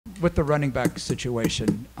with the running back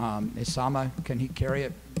situation, Isama, can he carry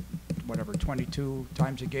it, whatever, 22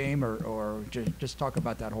 times a game, or just talk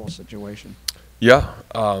about that whole situation? Yeah,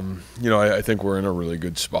 I think we're in a really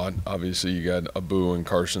good spot. Obviously, you got Abu and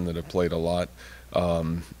Carson that have played a lot.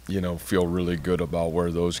 Feel really good about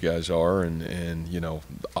where those guys are, and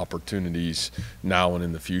opportunities now and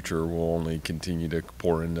in the future will only continue to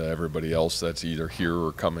pour into everybody else that's either here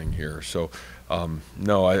or coming here. So,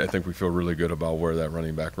 no, I think we feel really good about where that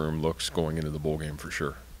running back room looks going into the bowl game for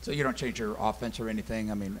sure. So you don't change your offense or anything?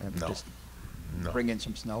 I mean, No. just No. bring in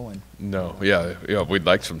some snow and. No, yeah, we'd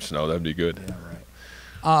like some snow. That'd be good. Yeah,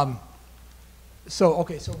 right. So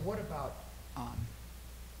what about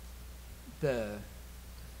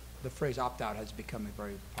the phrase opt-out has become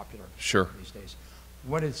very popular Sure. these days.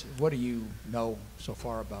 What do you know so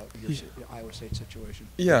far about your Iowa State situation?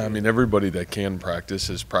 Yeah, I mean, everybody that can practice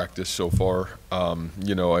has practiced so far.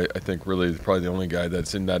 I think really probably the only guy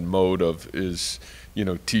that's in that mode is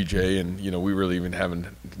TJ, and we really even haven't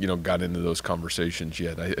got into those conversations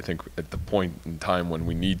yet. I think at the point in time when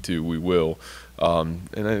we need to, we will. And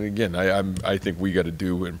again, I think we got to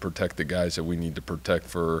do and protect the guys that we need to protect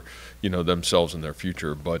for themselves and their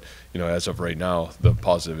future. But as of right now, the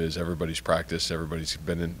positive is everybody's practiced, everybody's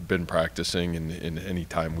been practicing, and any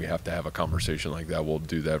time we have to have a conversation like that, we'll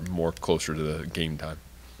do that more closer to the game time.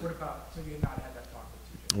 What about, so you've not had that talk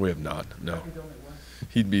with TJ? We have not. No. Would he be the only one?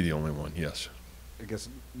 He'd be the only one. Yes. I guess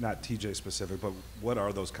not TJ specific, but what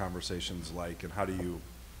are those conversations like, and how do you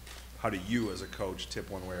as a coach tip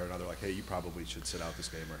one way or another, like, hey, you probably should sit out this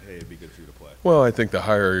game, or hey, it'd be good for you to play? Well, I think the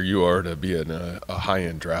higher you are to be a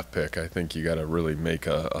high-end draft pick, I think you got to really make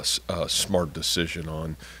a smart decision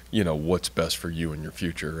on what's best for you and your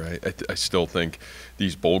future. I still think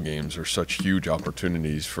these bowl games are such huge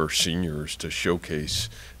opportunities for seniors to showcase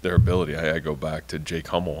their ability. I go back to Jake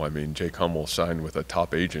Hummel. I mean, Jake Hummel signed with a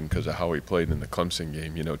top agent because of how he played in the Clemson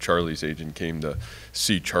game. Charlie's agent came to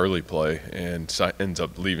see Charlie play and ends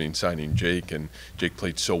up signing Jake, and Jake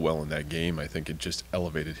played so well in that game. I think it just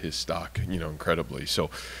elevated his stock, incredibly. So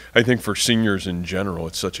I think for seniors in general,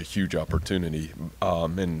 it's such a huge opportunity,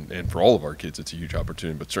 and for all of our kids, it's a huge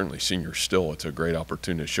opportunity, but certainly seniors still, it's a great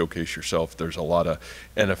opportunity to showcase yourself. There's a lot of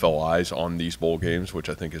NFL eyes on these bowl games, which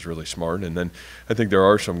I think is really smart. And then I think there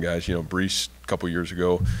are some guys, Brees a couple years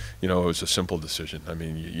ago, it was a simple decision. I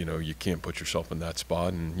mean, you can't put yourself in that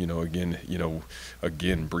spot. And,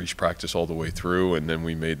 again, Brees practiced all the way through, and then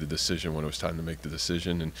we made the decision when it was time to make the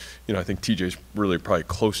decision. And, I think TJ's really probably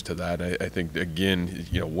close to that. I think, again,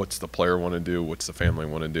 what's the player want to do, what's the family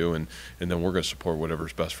want to do, and then we're going to support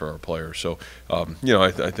whatever's best for our players. So,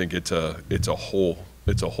 I think it's a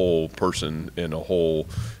whole person and a whole,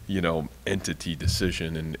 entity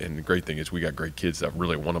decision. And the great thing is we got great kids that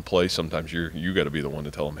really want to play. Sometimes you got to be the one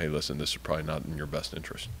to tell them, hey, listen, this is probably not in your best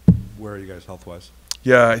interest. Where are you guys health-wise?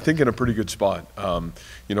 Yeah, I think in a pretty good spot.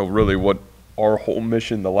 Really what our whole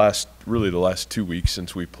mission the last 2 weeks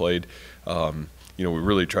since we played, we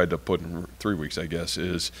really tried to put in 3 weeks, I guess,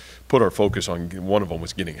 is put our focus on one of them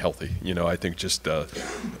was getting healthy. I think just, the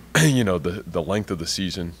length of the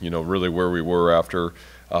season, really where we were after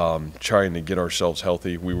trying to get ourselves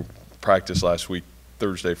healthy. We practiced last week,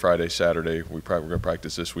 Thursday, Friday, Saturday. We're going to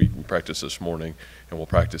practice this week. We practiced this morning, and we'll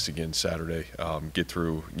practice again Saturday. Get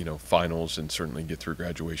through, finals, and certainly get through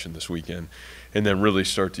graduation this weekend, and then really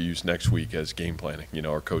start to use next week as game planning.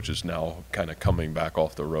 Our coaches now kind of coming back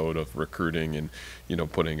off the road of recruiting and,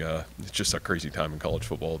 putting it's just a crazy time in college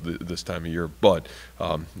football this time of year. But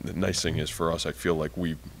the nice thing is for us, I feel like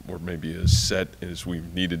we were maybe as set as we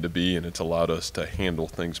needed to be, and it's allowed us to handle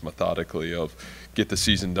things methodically of get the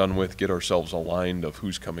season done with, get ourselves aligned of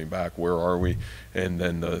who's coming back, where are we, and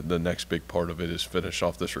then the next big part of it is finish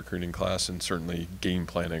off this recruiting class and certainly game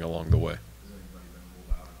planning along the way.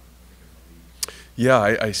 Yeah,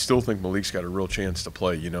 I still think Malik's got a real chance to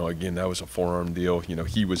play. Again, that was a forearm deal.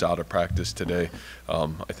 He was out of practice today. I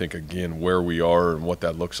think, again, where we are and what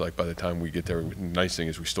that looks like by the time we get there, the nice thing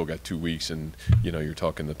is we still got 2 weeks, and, you're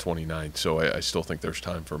talking the 29th. So I still think there's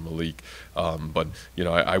time for Malik. But,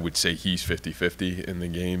 I would say he's 50-50 in the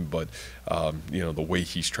game. But, the way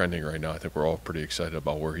he's trending right now, I think we're all pretty excited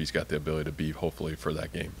about where he's got the ability to be, hopefully, for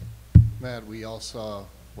that game. Matt, we all saw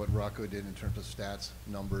what Rocco did in terms of stats,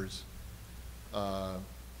 numbers.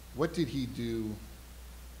 What did he do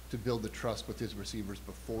to build the trust with his receivers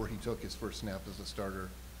before he took his first snap as a starter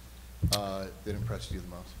that impressed you the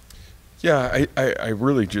most? Yeah, I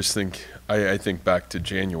really just think I think back to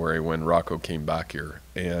January when Rocco came back here,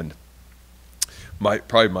 and my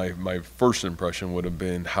first impression would have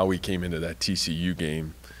been how he came into that TCU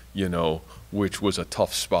game, which was a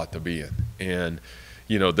tough spot to be in. And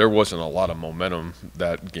there wasn't a lot of momentum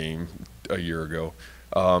that game a year ago.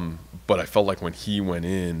 But I felt like when he went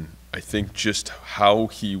in, I think just how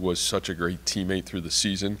he was such a great teammate through the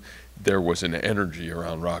season, there was an energy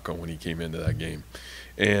around Rocco when he came into that game.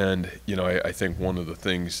 And, I think one of the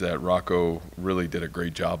things that Rocco really did a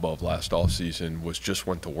great job of last offseason was just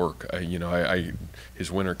went to work.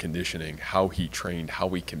 His winter conditioning, how he trained, how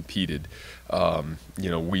he competed.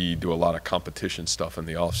 We do a lot of competition stuff in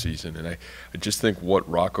the offseason. And I just think what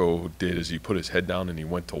Rocco did is he put his head down and he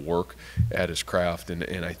went to work at his craft.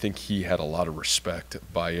 And I think he had a lot of respect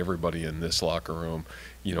by everybody in this locker room.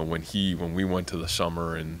 When we went to the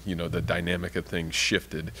summer and, the dynamic of things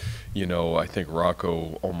shifted, I think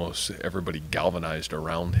Rocco, almost everybody galvanized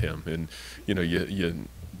around him. And,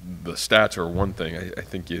 the stats are one thing. I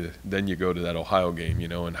think then you go to that Ohio game,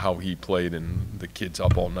 and how he played and the kids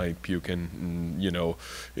up all night puking and,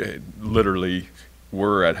 literally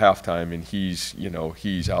we're at halftime and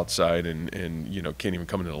he's outside and can't even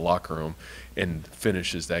come into the locker room and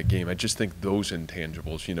finishes that game. I just think those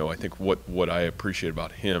intangibles, I think what I appreciate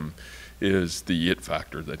about him is the it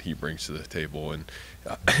factor that he brings to the table. And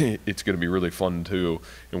it's going to be really fun too.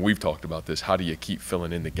 And we've talked about this. How do you keep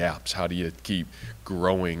filling in the gaps? How do you keep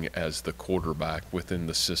growing as the quarterback within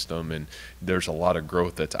the system? And there's a lot of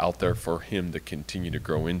growth that's out there for him to continue to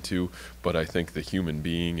grow into. But I think the human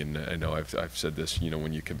being, and I know I've said this,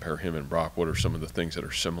 when you compare him and Brock, what are some of the things that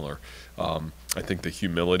are similar? I think the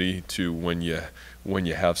humility to when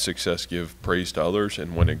you have success, give praise to others,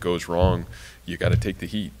 and when it goes wrong, you got to take the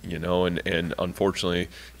heat, and unfortunately,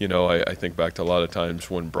 I think back to a lot of times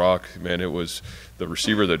when Brock, man, it was the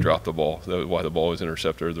receiver that dropped the ball, why the ball was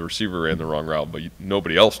intercepted, the receiver ran the wrong route, but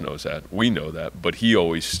nobody else knows that. We know that, but he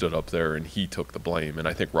always stood up there and he took the blame, and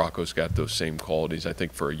I think Rocco's got those same qualities. I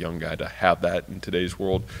think for a young guy to have that in today's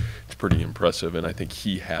world, it's pretty impressive, and I think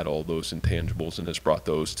he had all those intangibles and has brought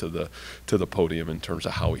those to the podium in terms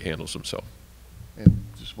of how he handles himself. And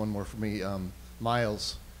just one more for me.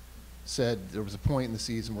 Miles said there was a point in the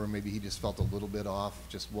season where maybe he just felt a little bit off,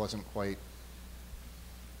 just wasn't quite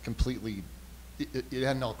completely, it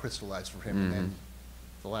hadn't all crystallized for him. Mm-hmm. And then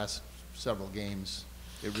the last several games,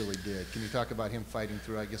 it really did. Can you talk about him fighting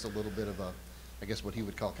through, I guess, a little bit of what he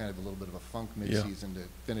would call kind of a little bit of a funk midseason to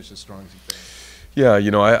finish as strong as he finished? Yeah,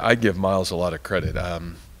 I give Miles a lot of credit.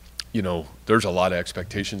 There's a lot of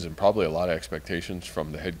expectations and probably a lot of expectations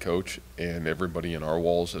from the head coach and everybody in our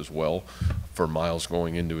walls as well for Miles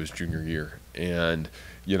going into his junior year. And,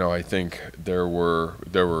 I think there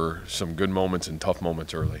were some good moments and tough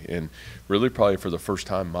moments early. And really probably for the first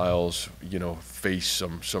time, Miles, faced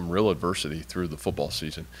some real adversity through the football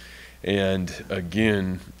season. And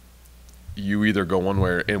again, you either go one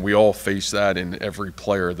way, and we all face that in every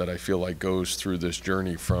player that I feel like goes through this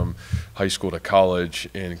journey from high school to college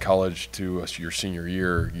and college to your senior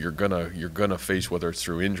year. You're gonna face, whether it's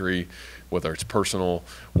through injury, whether it's personal,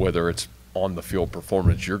 whether it's on the field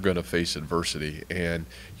performance, you're going to face adversity, and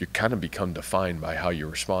you kind of become defined by how you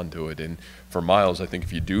respond to it. And for Miles, I think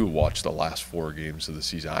if you do watch the last 4 games of the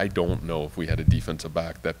season, I don't know if we had a defensive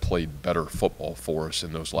back that played better football for us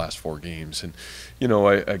in those last 4 games. And,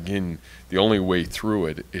 again, the only way through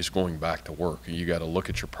it is going back to work. You got to look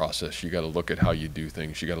at your process. You got to look at how you do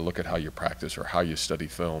things. You got to look at how you practice or how you study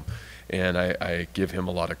film. And I give him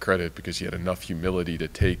a lot of credit because he had enough humility to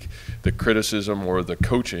take the criticism or the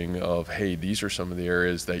coaching of, hey, these are some of the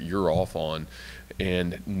areas that you're off on,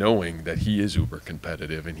 and knowing that he is uber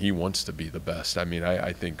competitive and he wants to be the best. I mean,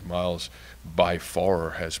 I think Miles by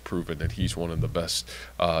far has proven that he's one of the best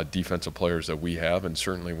defensive players that we have, and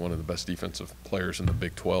certainly one of the best defensive players in the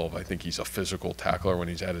Big 12. I think he's a physical tackler when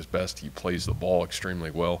he's at his best. He plays the ball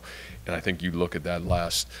extremely well. And I think you look at that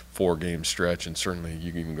last 4-game stretch, and certainly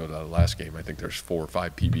you can even go to that last game. I think there's 4 or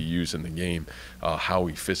 5 PBUs in the game. How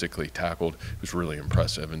he physically tackled was really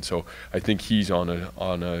impressive. And so I think he's on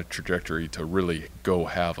a trajectory to really go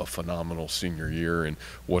have a phenomenal senior year. And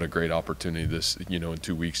what a great opportunity this, in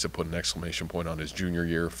 2 weeks to put an exclamation point on his junior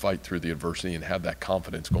year, fight through the adversity, and have that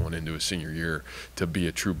confidence going into his senior year to be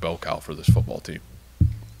a true bell cow for this football team.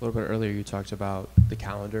 A little bit earlier, you talked about the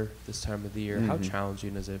calendar this time of the year. Mm-hmm. How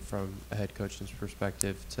challenging is it from a head coach's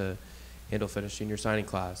perspective to handle finishing your signing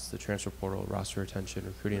class, the transfer portal, roster retention,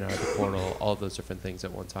 recruiting out of the portal, all of those different things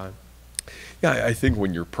at one time? Yeah, I think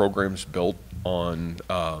when your program's built on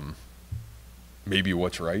maybe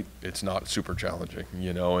what's right, it's not super challenging,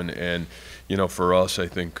 and for us, I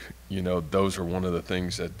think, those are one of the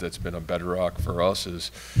things that's been a bedrock for us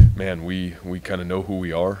is, man, we kind of know who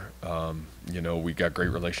we are. We got great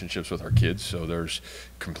relationships with our kids, so there's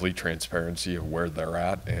complete transparency of where they're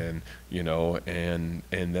at, and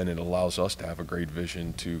then it allows us to have a great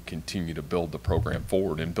vision to continue to build the program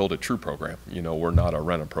forward and build a true program. We're not a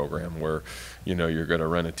rent a program where, you're going to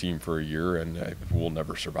rent a team for a year and we'll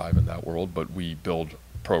never survive in that world, but we build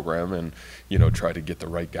program and try to get the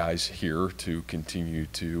right guys here to continue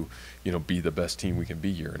to be the best team we can be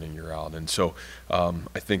year in and year out. And so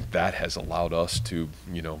I think that has allowed us to,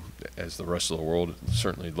 as the rest of the world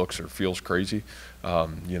certainly looks or feels crazy,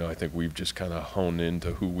 I think we've just kind of honed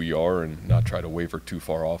into who we are and not try to waver too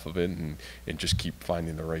far off of it, and just keep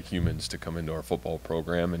finding the right humans to come into our football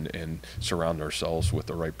program and surround ourselves with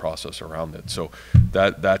the right process around it. So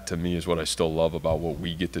that to me is what I still love about what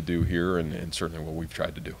we get to do here, and certainly what we've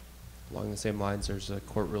tried to do. Along the same lines, there's a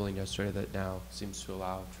court ruling yesterday that now seems to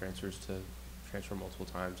allow transfers to transfer multiple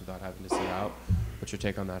times without having to sit out. What's your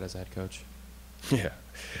take on that as a head coach? Yeah,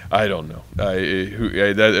 I don't know.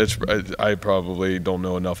 I probably don't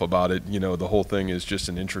know enough about it. The whole thing is just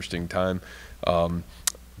an interesting time.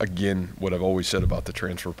 Again, what I've always said about the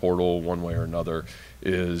transfer portal, one way or another,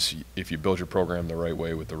 is if you build your program the right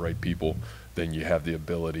way with the right people, then you have the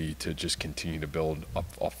ability to just continue to build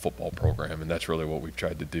a football program, and that's really what we've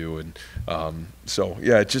tried to do. And so,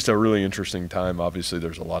 yeah, it's just a really interesting time. Obviously,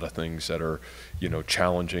 there's a lot of things that are,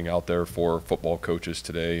 challenging out there for football coaches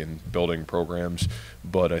today and building programs,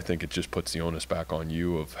 but I think it just puts the onus back on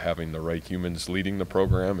you of having the right humans leading the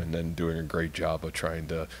program and then doing a great job of trying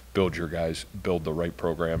to build the right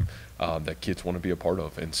program that kids want to be a part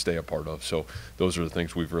of and stay a part of. So those are the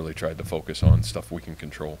things we've really tried to focus on, stuff we can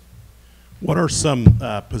control. What are some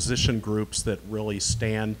position groups that really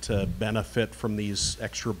stand to benefit from these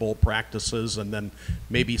extra bowl practices, and then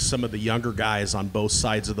maybe some of the younger guys on both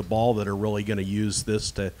sides of the ball that are really going to use this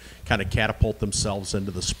to kind of catapult themselves into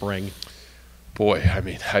the spring? Boy, I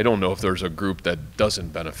mean, I don't know if there's a group that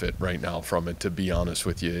doesn't benefit right now from it, to be honest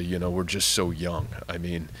with you. We're just so young. I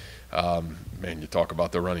mean, man, you talk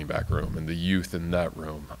about the running back room and the youth in that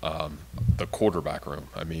room, the quarterback room.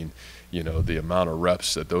 I mean, the amount of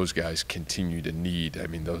reps that those guys continue to need. I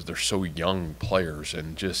mean, they're so young players,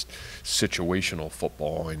 and just situational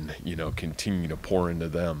football and, continue to pour into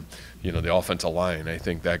them. The offensive line, I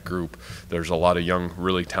think that group, there's a lot of young,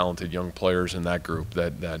 really talented young players in that group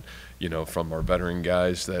that from our veteran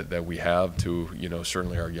guys that we have to,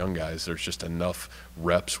 certainly our young guys, there's just enough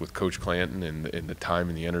reps with Coach Clanton and the time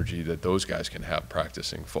and the energy that those guys can have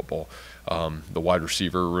practicing football. The wide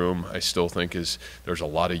receiver room, I still think there's a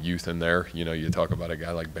lot of youth in there. You talk about a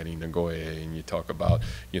guy like Benny Nagoye, and you talk about,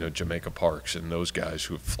 Jamaica Parks and those guys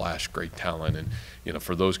who have flashed great talent, and,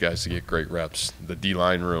 for those guys to get great reps. The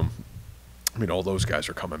D-line room, I mean, all those guys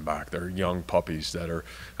are coming back. They're young puppies that are,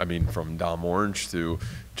 from Dom Orange to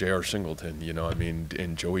J.R. Singleton,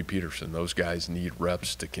 and Joey Peterson. Those guys need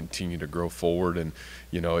reps to continue to grow forward, and,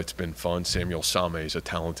 it's been fun. Samuel Same is a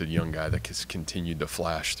talented young guy that has continued to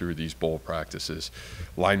flash through these bowl practices.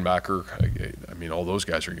 Linebacker, all those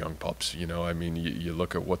guys are young pups, you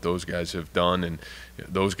look at what those guys have done, and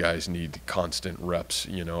those guys need constant reps.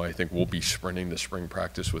 I think we'll be sprinting the spring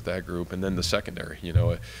practice with that group. And then the secondary,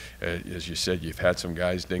 as you said, you've had some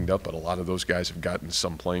guys dinged up, but a lot of those guys have gotten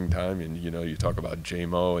some playing time. And, you talk about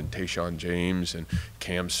J-Mo and Tayshawn James and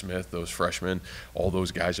Cam Smith, those freshmen, all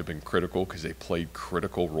those guys have been critical because they played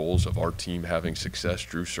critical roles of our team having success.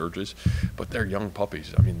 Drew Surges, but they're young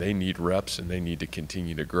puppies. They need reps and they need to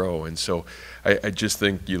continue to grow. And so I just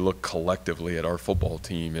think you look collectively at our football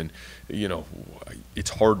team, and, it's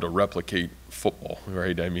hard to replicate football,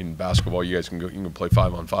 right? Basketball, you can play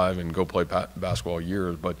 5-on-5 and go play basketball all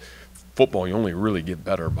year, but football, you only really get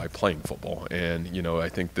better by playing football. And, I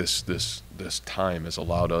think this time has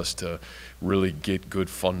allowed us to really get good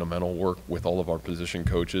fundamental work with all of our position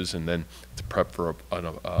coaches, and then to prep for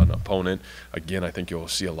an opponent. Again, I think you'll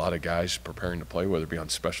see a lot of guys preparing to play, whether it be on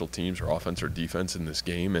special teams or offense or defense in this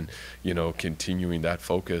game, and, continuing that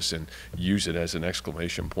focus and use it as an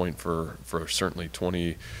exclamation point for certainly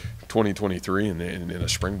 2023 and a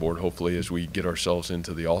springboard, hopefully, as we get ourselves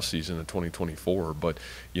into the off season of 2024. But,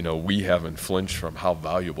 we haven't flinched from how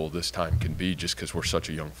valuable this time can be just because we're such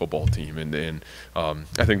a young football team. And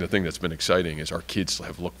I think the thing that's been exciting is our kids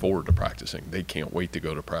have looked forward to practicing. They can't wait to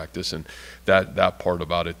go to practice, and that part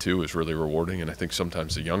about it too is really rewarding. And I think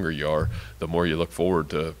sometimes the younger you are, the more you look forward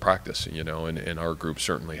to practice, and our group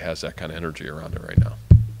certainly has that kind of energy around it right now.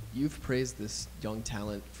 You've praised this young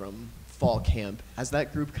talent from fall camp. Has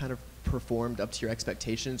that group kind of performed up to your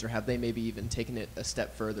expectations, or have they maybe even taken it a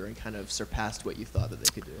step further and kind of surpassed what you thought that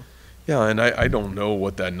they could do? Yeah, and I don't know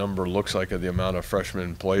what that number looks like of the amount of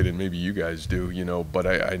freshmen played, and maybe you guys do, but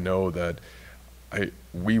I know that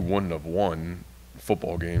we wouldn't have won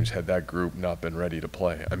football games had that group not been ready to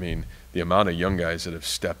play. I mean, the amount of young guys that have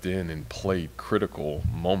stepped in and played critical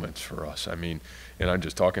moments for us. I mean, and I'm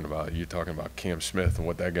just talking about, you're talking about Cam Smith and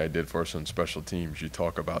what that guy did for us on special teams. You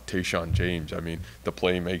talk about Tayshaun James. I mean, the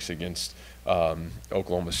play he makes against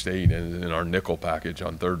Oklahoma State and in our nickel package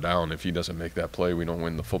on third down. If he doesn't make that play, we don't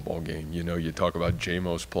win the football game. You talk about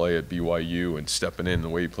Jamo's play at BYU and stepping in the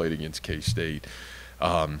way he played against K-State.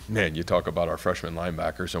 Man, you talk about our freshman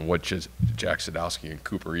linebackers and what Jack Sadowski and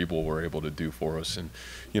Cooper Ebel were able to do for us, and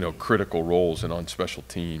critical roles and on special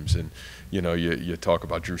teams. And you talk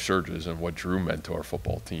about Drew Surges and what Drew meant to our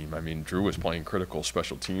football team. I mean, Drew was playing critical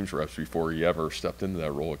special teams reps before he ever stepped into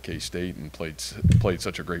that role at K-State and played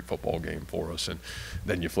such a great football game for us. And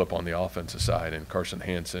then you flip on the offensive side and Carson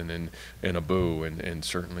Hansen and Abu, and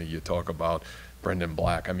certainly you talk about Brendan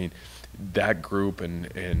Black. I mean, that group,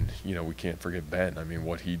 and we can't forget Ben. I mean,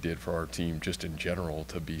 what he did for our team just in general,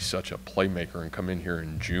 to be such a playmaker and come in here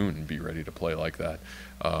in June and be ready to play like that.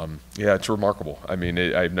 Yeah, it's remarkable. I mean,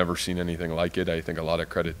 I've never seen anything like it. I think a lot of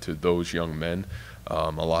credit to those young men. A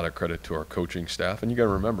lot of credit to our coaching staff. And you got to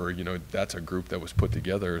remember, that's a group that was put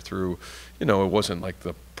together through, it wasn't like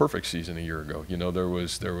the perfect season a year ago. There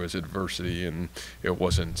was adversity, and it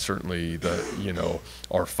wasn't certainly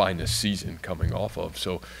our finest season coming off of.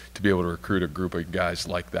 So to be able to recruit a group of guys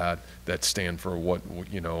like that stand for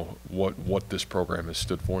what this program has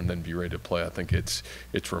stood for, and then be ready to play, I think it's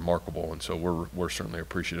remarkable. And so we're certainly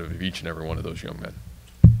appreciative of each and every one of those young men.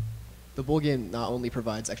 The bowl game not only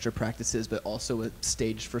provides extra practices, but also a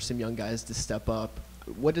stage for some young guys to step up.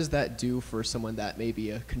 What does that do for someone that may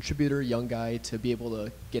be a contributor, young guy, to be able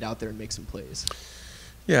to get out there and make some plays?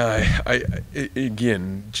 Yeah,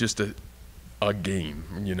 again, just a game,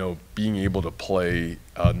 being able to play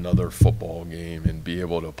another football game and be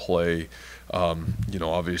able to play,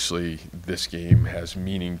 obviously this game has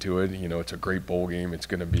meaning to it. It's a great bowl game. It's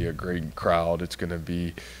going to be a great crowd. It's going to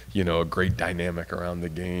be, a great dynamic around the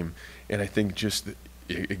game. And I think just,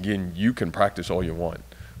 again, you can practice all you want,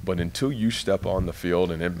 but until you step on the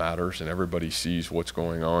field and it matters and everybody sees what's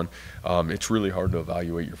going on, it's really hard to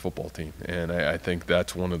evaluate your football team. And I think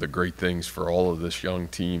that's one of the great things for all of this young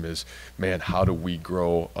team is, man, how do we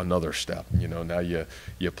grow another step? Now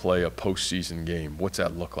you play a postseason game. What's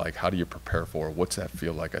that look like? How do you prepare for it? What's that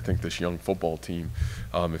feel like? I think this young football team,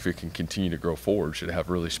 if it can continue to grow forward, should have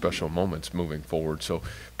really special moments moving forward. So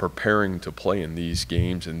preparing to play in these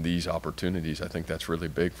games and these opportunities, I think that's really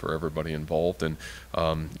big for everybody involved. And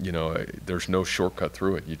there's no shortcut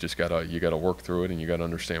through it. You just gotta work through it, and you gotta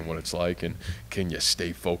understand what it's like, and can you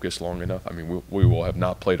stay focused long enough? I mean, we will have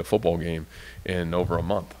not played a football game in over a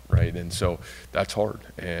month, right? And so that's hard.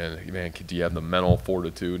 And man, do you have the mental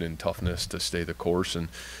fortitude and toughness to stay the course? And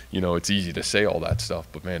it's easy to say all that stuff,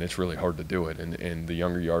 but man, it's really hard to do it. And the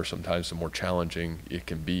younger you are, sometimes the more challenging it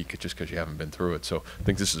can be, just because you haven't been through it. So I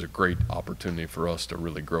think this is a great opportunity for us to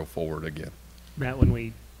really grow forward again. Matt, when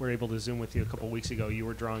we were able to Zoom with you a couple of weeks ago, you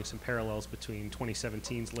were drawing some parallels between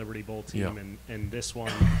 2017's Liberty Bowl team and this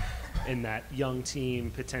one, and that young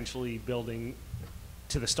team potentially building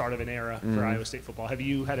to the start of an era for Iowa State football. Have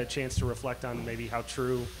you had a chance to reflect on maybe how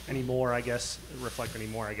true anymore, on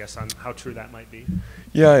how true that might be?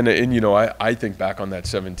 Yeah, and I think back on that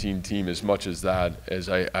 17 team as much as that, as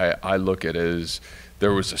I look at it as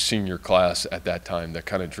there was a senior class at that time that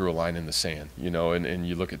kind of drew a line in the sand, and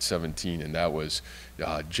you look at 17, and that was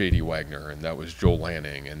J.D. Wagner, and that was Joel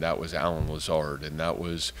Lanning, and that was Alan Lazard, and that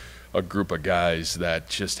was a group of guys that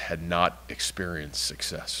just had not experienced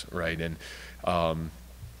success, right? And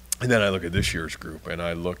then I look at this year's group, and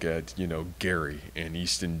I look at, Gary and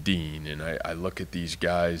Easton Dean, and I look at these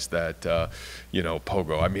guys that,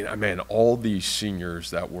 Pogo. I mean, all these seniors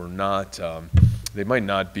that were not, they might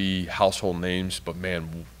not be household names, but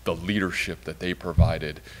man, the leadership that they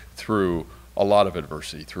provided through a lot of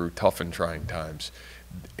adversity, through tough and trying times,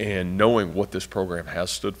 and knowing what this program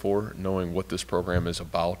has stood for, knowing what this program is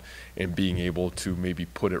about, and being able to maybe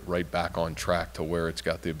put it right back on track to where it's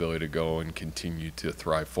got the ability to go and continue to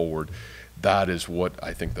thrive forward. That is what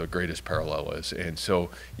I think the greatest parallel is. And so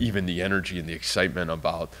even the energy and the excitement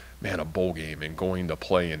about man, a bowl game and going to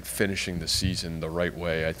play and finishing the season the right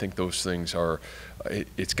way. I think those things are,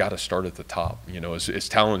 it's got to start at the top. You know, as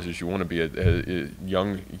talented as you want to be,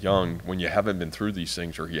 young, when you haven't been through these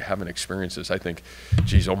things or you haven't experienced this, I think,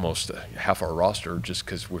 geez, almost half our roster, just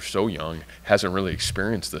because we're so young, hasn't really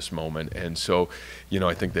experienced this moment. And so, you know,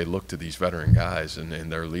 I think they look to these veteran guys and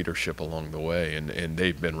their leadership along the way, and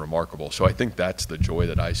they've been remarkable. So I think that's the joy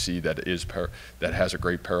that I see that has a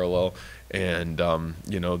great parallel. And,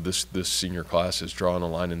 you know, this senior class has drawn a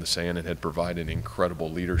line in the sand and had provided incredible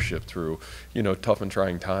leadership through, you know, tough and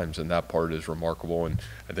trying times. And that part is remarkable. And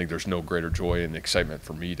I think there's no greater joy and excitement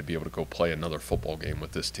for me to be able to go play another football game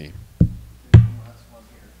with this team.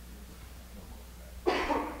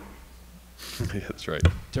 That's right.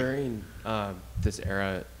 During this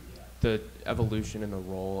era, the evolution in the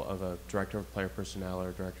role of a director of player personnel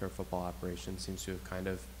or director of football operations seems to have kind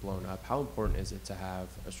of blown up. How important is it to have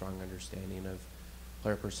a strong understanding of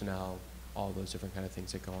player personnel, all those different kind of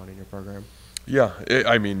things that go on in your program? Yeah,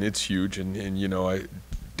 I mean, it's huge. And you know,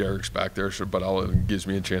 Derek's back there, but it gives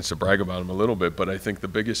me a chance to brag about him a little bit. But I think the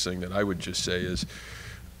biggest thing that I would just say is,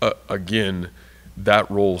 again, that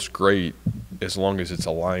role's great as long as it's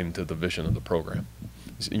aligned to the vision of the program.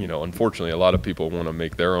 You know, unfortunately, a lot of people want to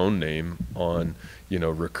make their own name on, you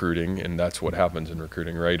know, recruiting, and that's what happens in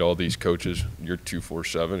recruiting, right? All these coaches, you're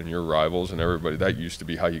 247 and your rivals and everybody, that used to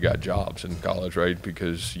be how you got jobs in college, right?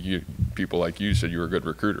 Because people like you said you were good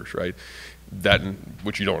recruiters, right? That,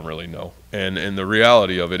 which you don't really know. And the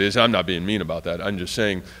reality of it is, I'm not being mean about that. I'm just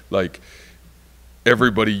saying, like,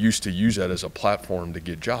 everybody used to use that as a platform to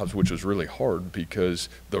get jobs, which was really hard, because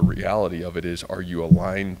the reality of it is, are you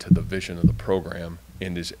aligned to the vision of the program?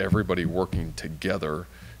 And is everybody working together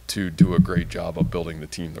to do a great job of building the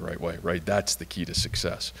team the right way, right? That's the key to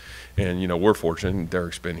success. And, you know, we're fortunate.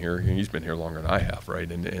 Derek's been here. He's been here longer than I have,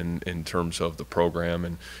 right? And in terms of the program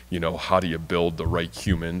and, you know, how do you build the right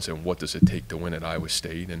humans and what does it take to win at Iowa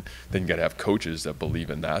State? And then you got to have coaches that believe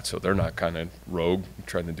in that, so they're not kind of rogue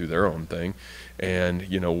trying to do their own thing. And,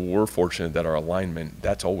 you know, we're fortunate that our alignment,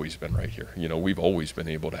 that's always been right here. You know, we've always been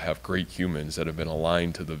able to have great humans that have been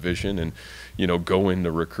aligned to the vision and, you know, go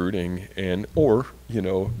into recruiting or, you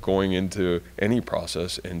know, going into any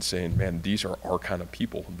process and saying, man, these are our kind of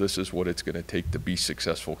people. This is what it's going to take to be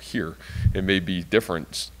successful here. It may be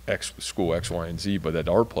different school X, Y, and Z, but at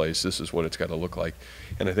our place, this is what it's got to look like.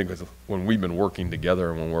 And I think when we've been working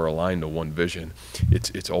together and when we're aligned to one vision,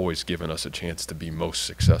 it's always given us a chance to be most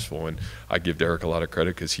successful. And I give Derek a lot of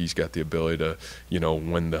credit because he's got the ability to, you know,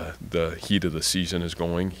 when the heat of the season is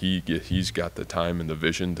going, he's got the time and the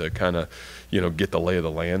vision to kind of, you know, get the lay of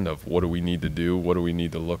the land of what do we need to do, what do we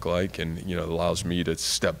need to look like, and, you know, it allows me to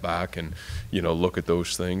step back and, you know, look at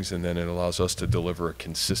those things, and then it allows us to deliver a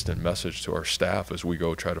consistent message to our staff as we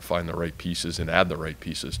go try to find the right pieces and add the right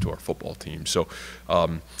pieces to our football team. So,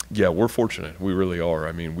 yeah, we're fortunate. We really are.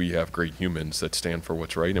 I mean, we have great humans that stand for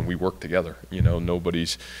what's right, and we work together. You know,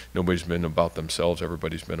 nobody's been about themselves.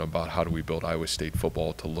 Everybody's been about how do we build Iowa State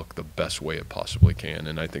football to look the best way it possibly can,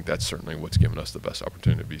 and I think that's certainly what's given us the best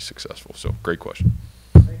opportunity to be successful. So, great question.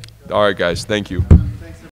 All right, guys, thank you.